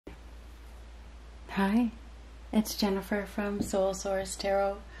Hi, it's Jennifer from Soul Source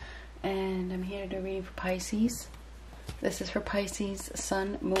Tarot, and I'm here to read for Pisces. This is for Pisces,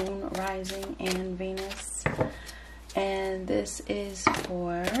 Sun, Moon, Rising, and Venus. And this is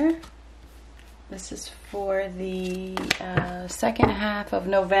for the second half of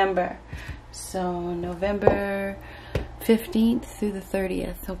November. So November 15th through the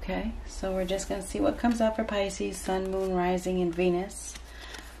 30th, okay? So we're just going to see what comes up for Pisces, Sun, Moon, Rising, and Venus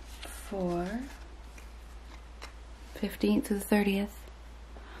for 15th to the 30th.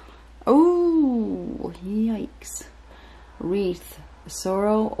 Oh, yikes. Wreath,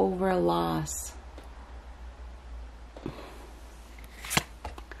 sorrow over a loss.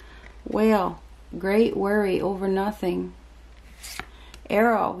 Whale, great worry over nothing.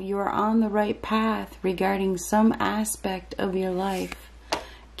 Arrow, you are on the right path regarding some aspect of your life.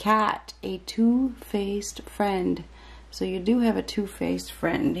 Cat, a two-faced friend. So you do have a two-faced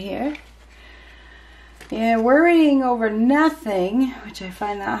friend here. Yeah, worrying over nothing, which I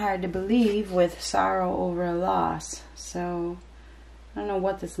find that hard to believe, with sorrow over a loss. So, I don't know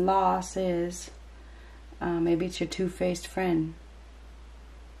what this loss is. Maybe it's your two-faced friend.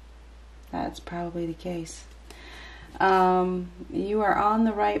 That's probably the case. You are on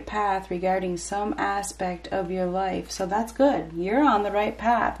the right path regarding some aspect of your life. So that's good. You're on the right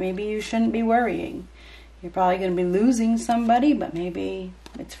path. Maybe you shouldn't be worrying. You're probably going to be losing somebody, but maybe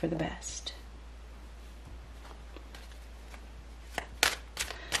it's for the best.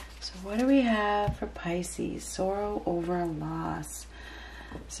 What do we have for Pisces? Sorrow over a loss.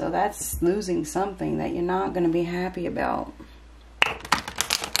 So that's losing something that you're not going to be happy about.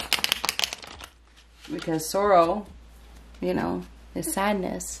 Because sorrow, you know, is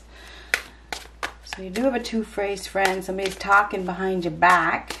sadness. So you do have a two-faced friend. Somebody's talking behind your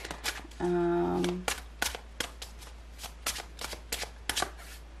back.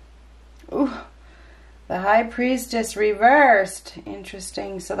 Ooh. The High Priestess reversed.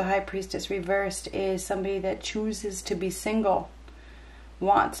 Interesting. So the High Priestess reversed is somebody that chooses to be single.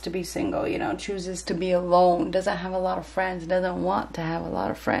 Wants to be single, you know, chooses to be alone. Doesn't have a lot of friends. Doesn't want to have a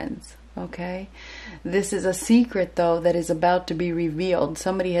lot of friends. Okay? This is a secret, though, that is about to be revealed.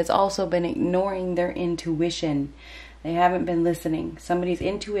 Somebody has also been ignoring their intuition. They haven't been listening. Somebody's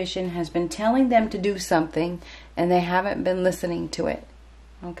intuition has been telling them to do something, and they haven't been listening to it.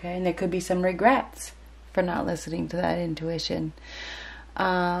 Okay? And there could be some regrets for not listening to that intuition.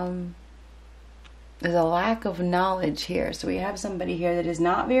 There's a lack of knowledge here. So we have somebody here that is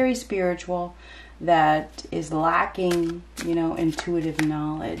not very spiritual, that is lacking, you know, intuitive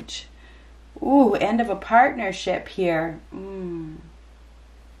knowledge. Ooh, end of a partnership here. Two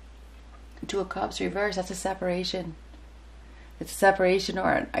of Cups reverse. That's a separation. It's a separation,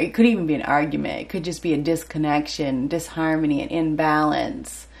 or it could even be an argument. It could just be a disconnection, disharmony, an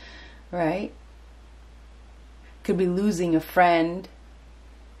imbalance, right? Could be losing a friend,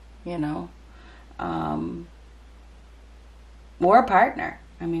 you know, or a partner.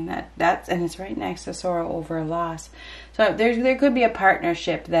 I mean, that's, and it's right next to sorrow over a loss. So there could be a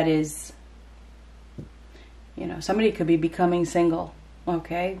partnership that is, you know, somebody could be becoming single.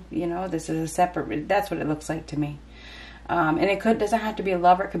 Okay, you know, this is a separate. That's what it looks like to me. And it doesn't have to be a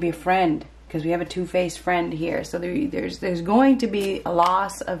lover. It could be a friend, because we have a two-faced friend here. So there's going to be a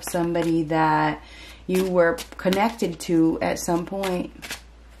loss of somebody that you were connected to at some point.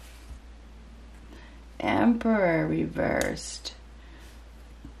 Emperor reversed.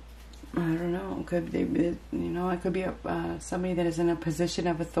 I don't know. It could be, you know, it could be somebody that is in a position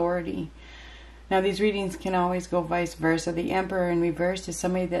of authority. Now, these readings can always go vice versa. The Emperor in reverse is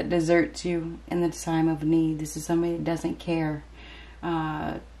somebody that deserts you in the time of need. This is somebody that doesn't care,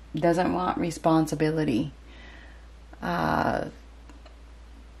 doesn't want responsibility,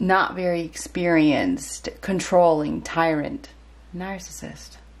 not very experienced, controlling, tyrant,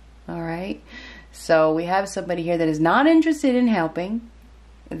 narcissist. All right. So we have somebody here that is not interested in helping.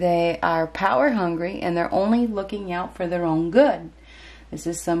 They are power hungry, and they're only looking out for their own good. This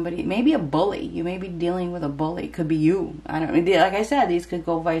is somebody, maybe a bully. You may be dealing with a bully. It could be you. I don't know. Like I said, these could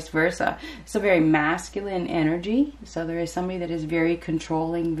go vice versa. It's a very masculine energy. So there is somebody that is very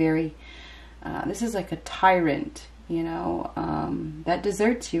controlling, very, this is like a tyrant, you know, that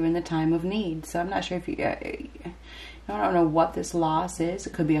deserts you in the time of need. So I'm not sure if you, I don't know what this loss is.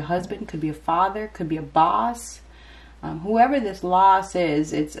 It could be a husband, could be a father, could be a boss. Whoever this loss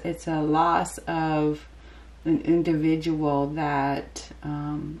is, it's a loss of an individual that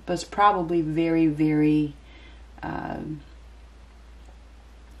was probably very, very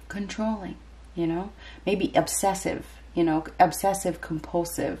controlling, you know, maybe obsessive, you know, obsessive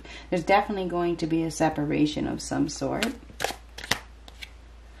compulsive. There's definitely going to be a separation of some sort.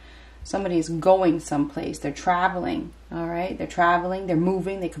 Somebody is going someplace. They're traveling. All right. They're traveling. They're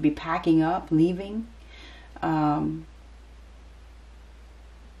moving. They could be packing up, leaving.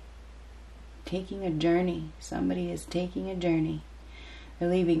 Taking a journey. Somebody is taking a journey. They're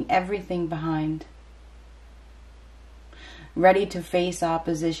leaving everything behind. Ready to face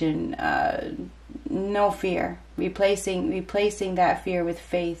opposition. No fear. Replacing that fear with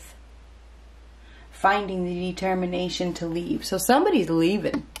faith. Finding the determination to leave. So somebody's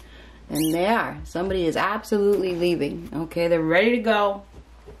leaving. And they are. Somebody is absolutely leaving. Okay, they're ready to go.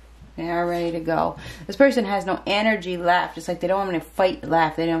 They are ready to go. This person has no energy left. It's like they don't want to fight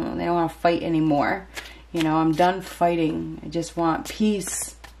left. They don't want to fight anymore. You know, I'm done fighting. I just want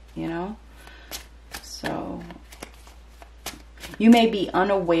peace, you know. So you may be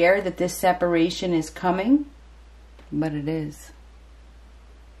unaware that this separation is coming, but it is.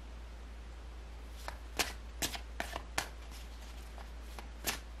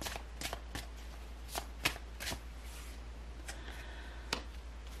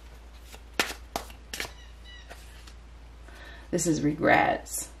 This is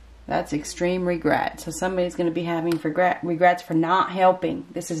regrets. That's extreme regret. So somebody's going to be having regrets for not helping.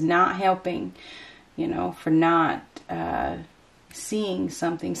 This is not helping, you know, for not seeing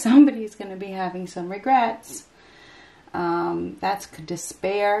something. Somebody's going to be having some regrets. That's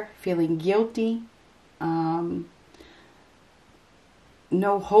despair, feeling guilty,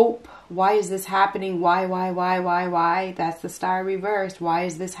 no hope. Why is this happening? Why? That's the star reversed. Why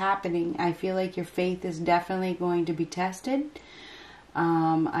is this happening? I feel like your faith is definitely going to be tested.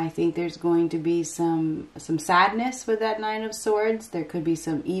 I think there's going to be some sadness with that Nine of Swords. There could be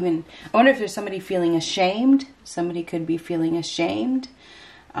some I wonder if there's somebody feeling ashamed. Somebody could be feeling ashamed.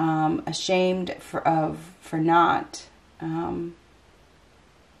 Ashamed for not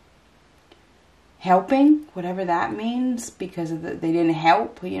helping, whatever that means, because of they didn't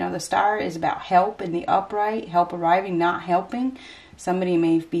help. You know, the star is about help in the upright, help arriving, not helping. Somebody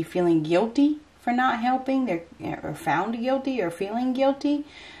may be feeling guilty for not helping. They're found guilty or feeling guilty.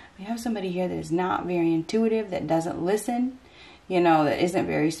 We have somebody here that is not very intuitive, that doesn't listen, you know, that isn't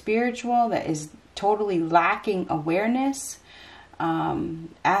very spiritual, that is totally lacking awareness.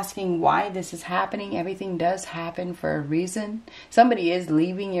 Asking why this is happening. Everything does happen for a reason. Somebody is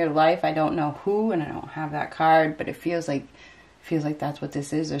leaving your life. I don't know who, and I don't have that card, but it feels like that's what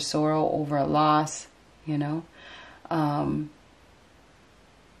this is. There's sorrow over a loss, you know.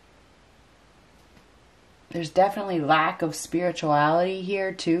 There's definitely lack of spirituality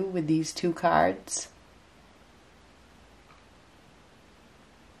here too with these two cards.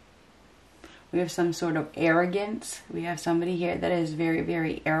 We have some sort of arrogance. We have somebody here that is very,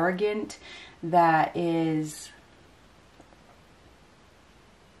 very arrogant, that is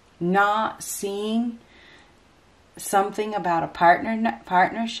not seeing something about a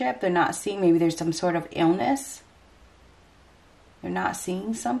partnership. They're not seeing, maybe there's some sort of illness. They're not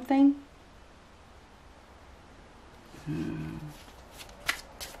seeing something.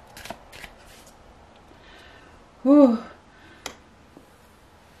 Whew.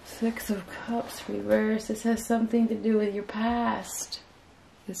 Six of Cups reverse. This has something to do with your past.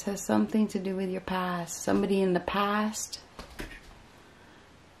 This has something to do with your past. Somebody in the past.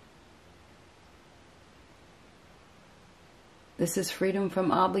 This is freedom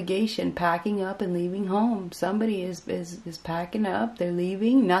from obligation, packing up and leaving home. Somebody is packing up, they're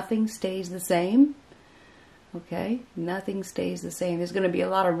leaving. Nothing stays the same. Okay? Nothing stays the same. There's going to be a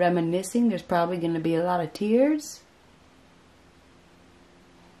lot of reminiscing. There's probably going to be a lot of tears.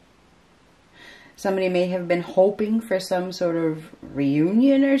 Somebody may have been hoping for some sort of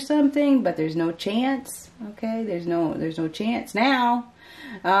reunion or something, but there's no chance. Okay, there's no chance now.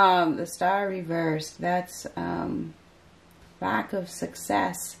 The star reversed. That's lack of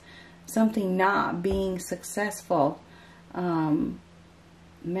success. Something not being successful.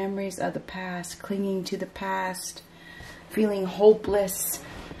 Memories of the past, clinging to the past, feeling hopeless,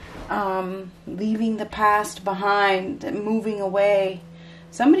 leaving the past behind, moving away.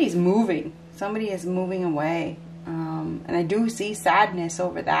 Somebody's moving. Somebody is moving away. And I do see sadness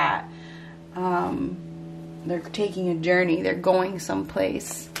over that. They're taking a journey. They're going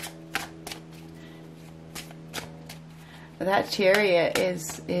someplace. That Chariot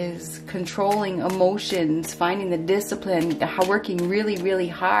is controlling emotions, finding the discipline, working really, really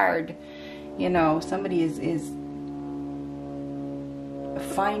hard. You know, somebody is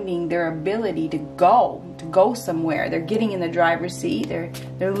finding their ability to go somewhere. They're getting in the driver's seat.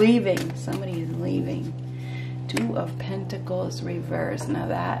 They're leaving. Somebody is leaving. Two of Pentacles reverse. Now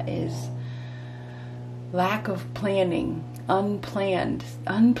that is lack of planning, unplanned.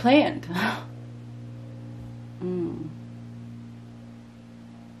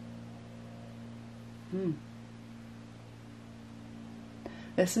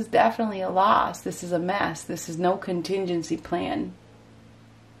 This is definitely a loss. This is a mess. This is no contingency plan.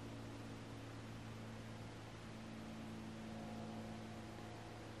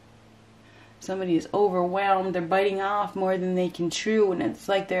 Somebody is overwhelmed. They're biting off more than they can chew, and it's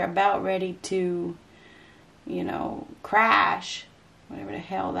like they're about ready to, you know, crash. Whatever the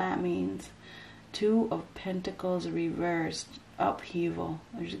hell that means. Two of Pentacles reversed. Upheaval.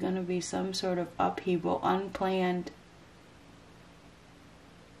 There's going to be some sort of upheaval. Unplanned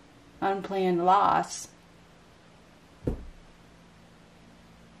loss.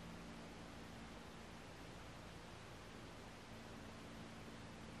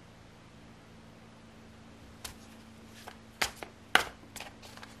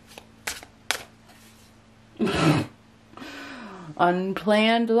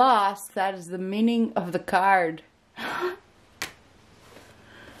 Unplanned loss. That is the meaning of the card.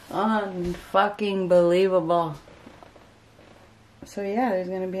 Unfucking believable. So yeah, there's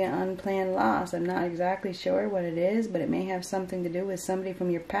going to be an unplanned loss. I'm not exactly sure what it is, but it may have something to do with somebody from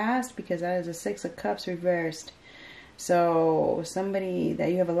your past, because that is a Six of Cups reversed. So somebody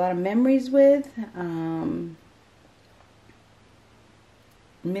that you have a lot of memories with,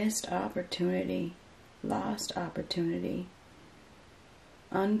 missed opportunity, lost opportunity,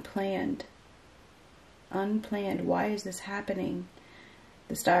 unplanned. Why is this happening?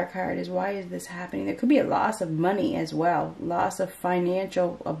 The Star card is, why is this happening? There could be a loss of money as well. Loss of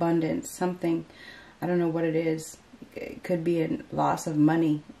financial abundance. Something, I don't know what it is. It could be a loss of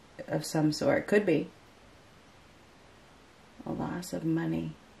money of some sort. Could be. A loss of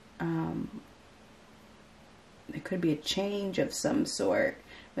money. There could be a change of some sort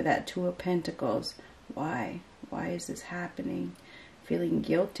with that Two of Pentacles. Why? Why is this happening? Feeling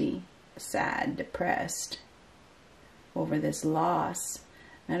guilty, sad, depressed over this loss.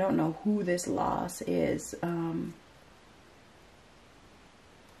 I don't know who this loss is.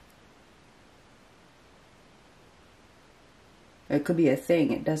 It could be a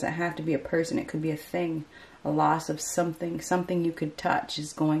thing. It doesn't have to be a person. It could be a thing. A loss of something. Something you could touch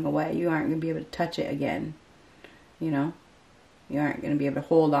is going away. You aren't going to be able to touch it again. You know? You aren't going to be able to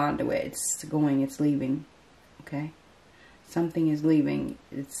hold on to it. It's going. It's leaving. Okay? Something is leaving.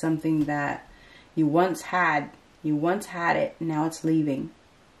 It's something that you once had. You once had it. Now it's leaving.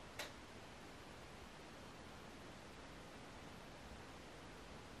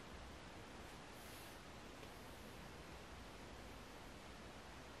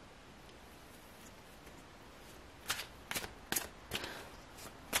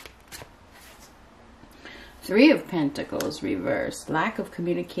 Three of Pentacles reversed. Lack of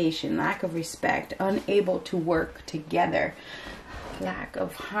communication, lack of respect, unable to work together, lack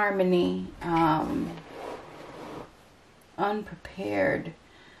of harmony, unprepared,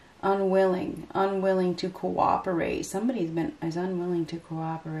 unwilling to cooperate. Somebody's is unwilling to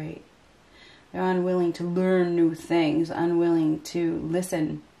cooperate. They're unwilling to learn new things, unwilling to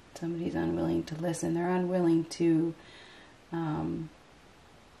listen. Somebody's unwilling to listen. They're unwilling to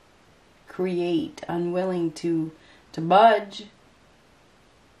create, unwilling to budge.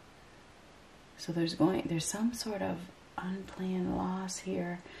 So there's some sort of unplanned loss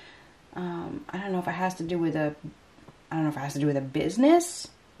here. I don't know if it has to do with a business.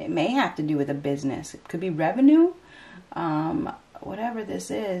 It may have to do with a business. It could be revenue. Whatever this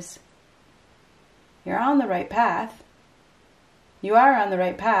is, you're on the right path. You are on the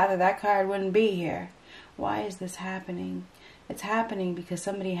right path, or that card wouldn't be here. Why is this happening? It's happening because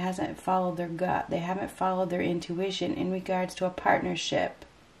somebody hasn't followed their gut. They haven't followed their intuition in regards to a partnership.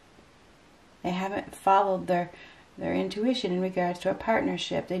 They haven't followed their intuition in regards to a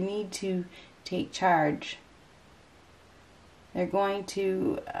partnership. They need to take charge. They're going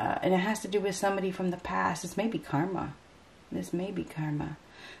to, and it has to do with somebody from the past. This may be karma. This may be karma.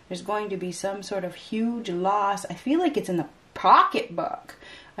 There's going to be some sort of huge loss. I feel like it's in the pocketbook.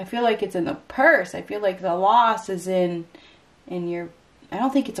 I feel like it's in the purse. I feel like the loss is in your, I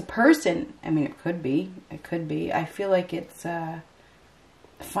don't think it's a person. I mean, it could be. It could be. I feel like it's a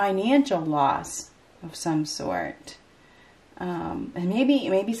financial loss of some sort. And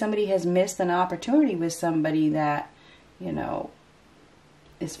maybe somebody has missed an opportunity with somebody that, you know,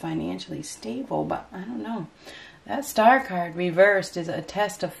 is financially stable, but I don't know. That Star card reversed is a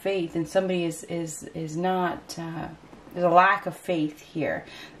test of faith, and somebody is not, there's a lack of faith here.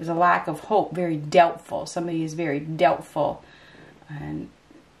 There's a lack of hope, very doubtful. Somebody is very doubtful, and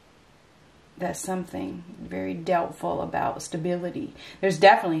that's something very doubtful about stability. There's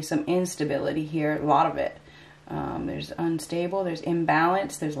definitely some instability here, a lot of it. There's unstable, there's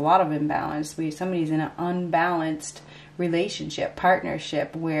imbalance, there's a lot of imbalance. Somebody's in an unbalanced relationship,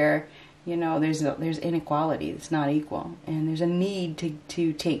 partnership, where You know, there's inequality. It's not equal. And there's a need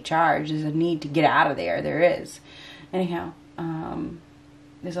to take charge. There's a need to get out of there. There is. Anyhow,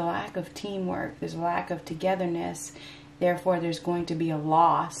 there's a lack of teamwork. There's a lack of togetherness. Therefore, there's going to be a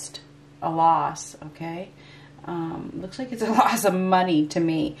loss, okay? Looks like it's a loss of money to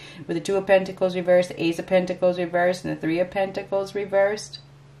me. With the Two of Pentacles reversed, the Ace of Pentacles reversed, and the Three of Pentacles reversed,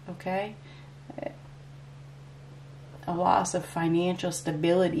 okay? A loss of financial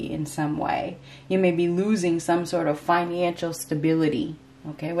stability in some way. You may be losing some sort of financial stability.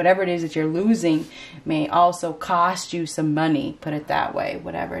 Okay, whatever it is that you're losing may also cost you some money. Put it that way,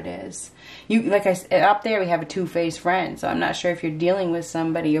 whatever it is. You, like I said, up there we have a two-faced friend. So I'm not sure if you're dealing with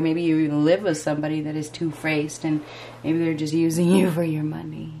somebody, or maybe you even live with somebody that is two-faced, and maybe they're just using you for your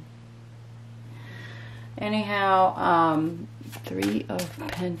money. Anyhow, Three of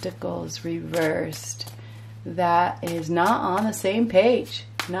Pentacles reversed. That is not on the same page.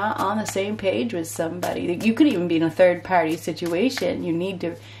 Not on the same page with somebody. You could even be in a third party situation. You need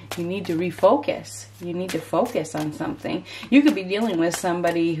to refocus. You need to focus on something. You could be dealing with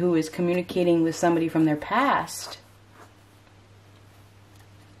somebody who is communicating with somebody from their past.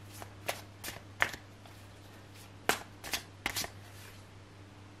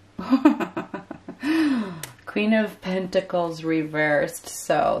 Queen of Pentacles reversed.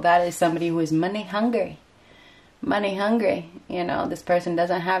 So that is somebody who is money hungry. Money hungry. You know, this person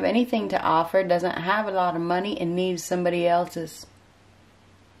doesn't have anything to offer, doesn't have a lot of money, and needs somebody else's.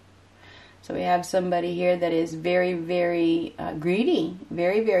 So we have somebody here that is very, very greedy,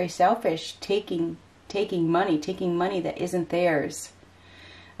 very, very selfish, taking money that isn't theirs.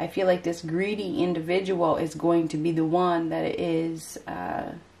 I feel like this greedy individual is going to be the one that is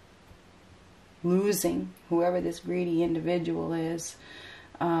losing, whoever this greedy individual is.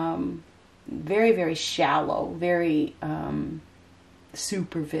 Very, very shallow, very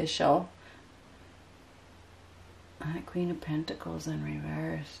superficial. Queen of Pentacles in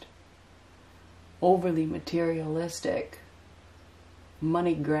reversed. Overly materialistic.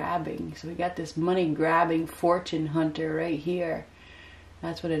 Money grabbing. So we got this money grabbing fortune hunter right here.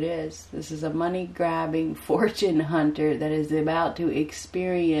 That's what it is. This is a money grabbing fortune hunter that is about to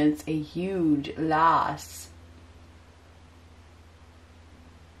experience a huge loss.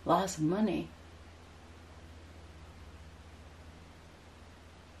 Loss of money.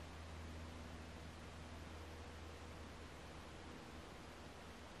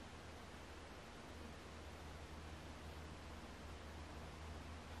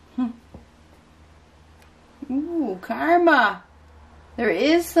 Ooh, karma. There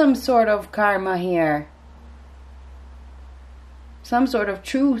is some sort of karma here. Some sort of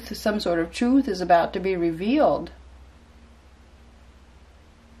truth is about to be revealed.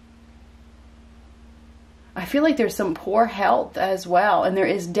 I feel like there's some poor health as well, and there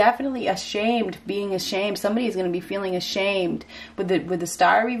is definitely being ashamed. Somebody is going to be feeling ashamed with the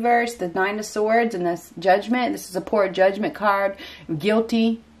Star reverse, the Nine of Swords, and this Judgment. This is a poor Judgment card.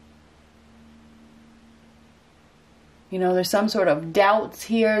 Guilty. You know, there's some sort of doubts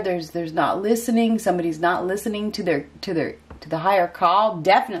here. There's not listening. Somebody's not listening to the higher call.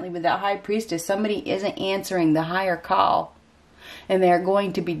 Definitely with that High Priestess, somebody isn't answering the higher call, and they're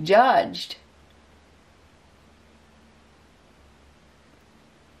going to be judged.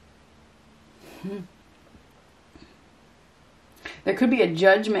 There could be a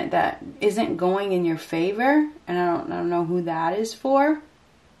judgment that isn't going in your favor, and I don't know who that is for,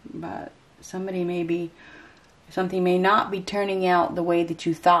 but something may not be turning out the way that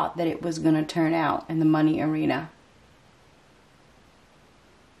you thought that it was going to turn out in the money arena.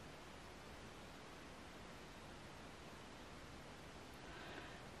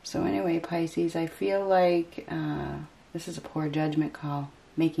 So anyway, Pisces, I feel like this is a poor judgment call.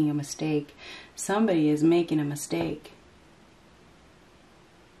 Making a mistake. Somebody is making a mistake.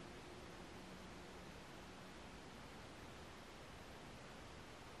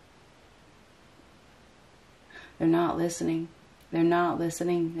 They're not listening. They're not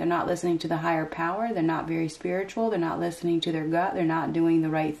listening. They're not listening to the higher power. They're not very spiritual. They're not listening to their gut. They're not doing the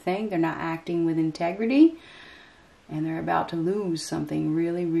right thing. They're not acting with integrity. And they're about to lose something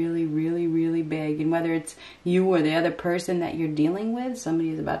really, really, really, really big. And whether it's you or the other person that you're dealing with, somebody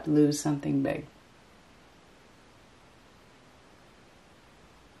is about to lose something big.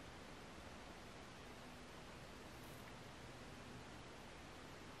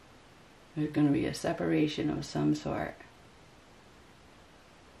 There's going to be a separation of some sort.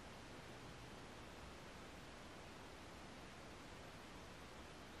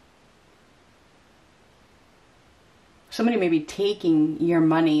 Somebody may be taking your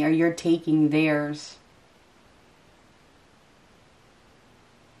money, or you're taking theirs.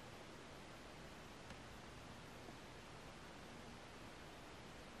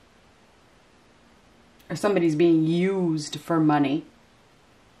 Or somebody's being used for money.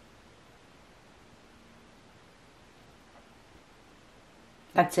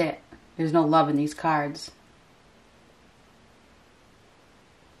 That's it. There's no love in these cards.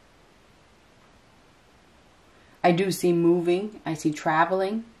 I do see moving. I see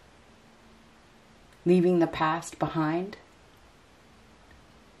traveling. Leaving the past behind.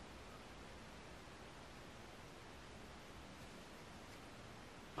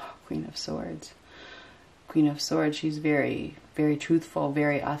 Oh, Queen of Swords. Queen of Swords, she's very, very truthful,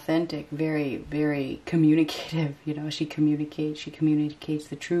 very authentic, very, very communicative. You know, she communicates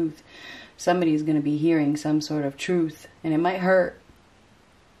the truth. Somebody's going to be hearing some sort of truth, and it might hurt.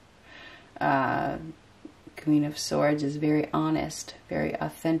 Queen of Swords is very honest, very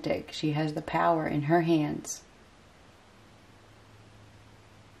authentic. She has the power in her hands.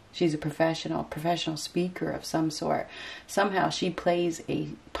 She's a professional speaker of some sort. Somehow she plays a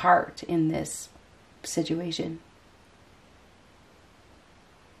part in this situation.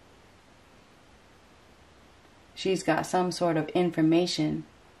 She's got some sort of information.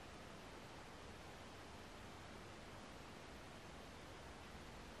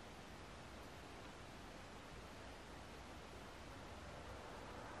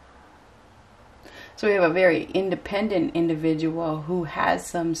 So we have a very independent individual who has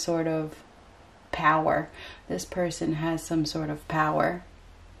some sort of power. This person has some sort of power.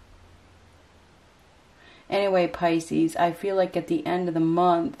 Anyway, Pisces, I feel like at the end of the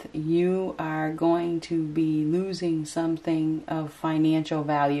month, you are going to be losing something of financial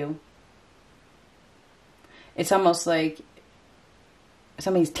value. It's almost like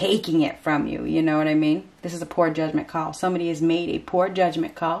somebody's taking it from you, you know what I mean? This is a poor judgment call. Somebody has made a poor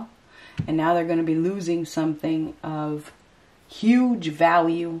judgment call, and now they're going to be losing something of huge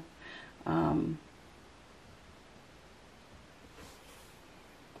value. Good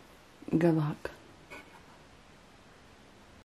luck.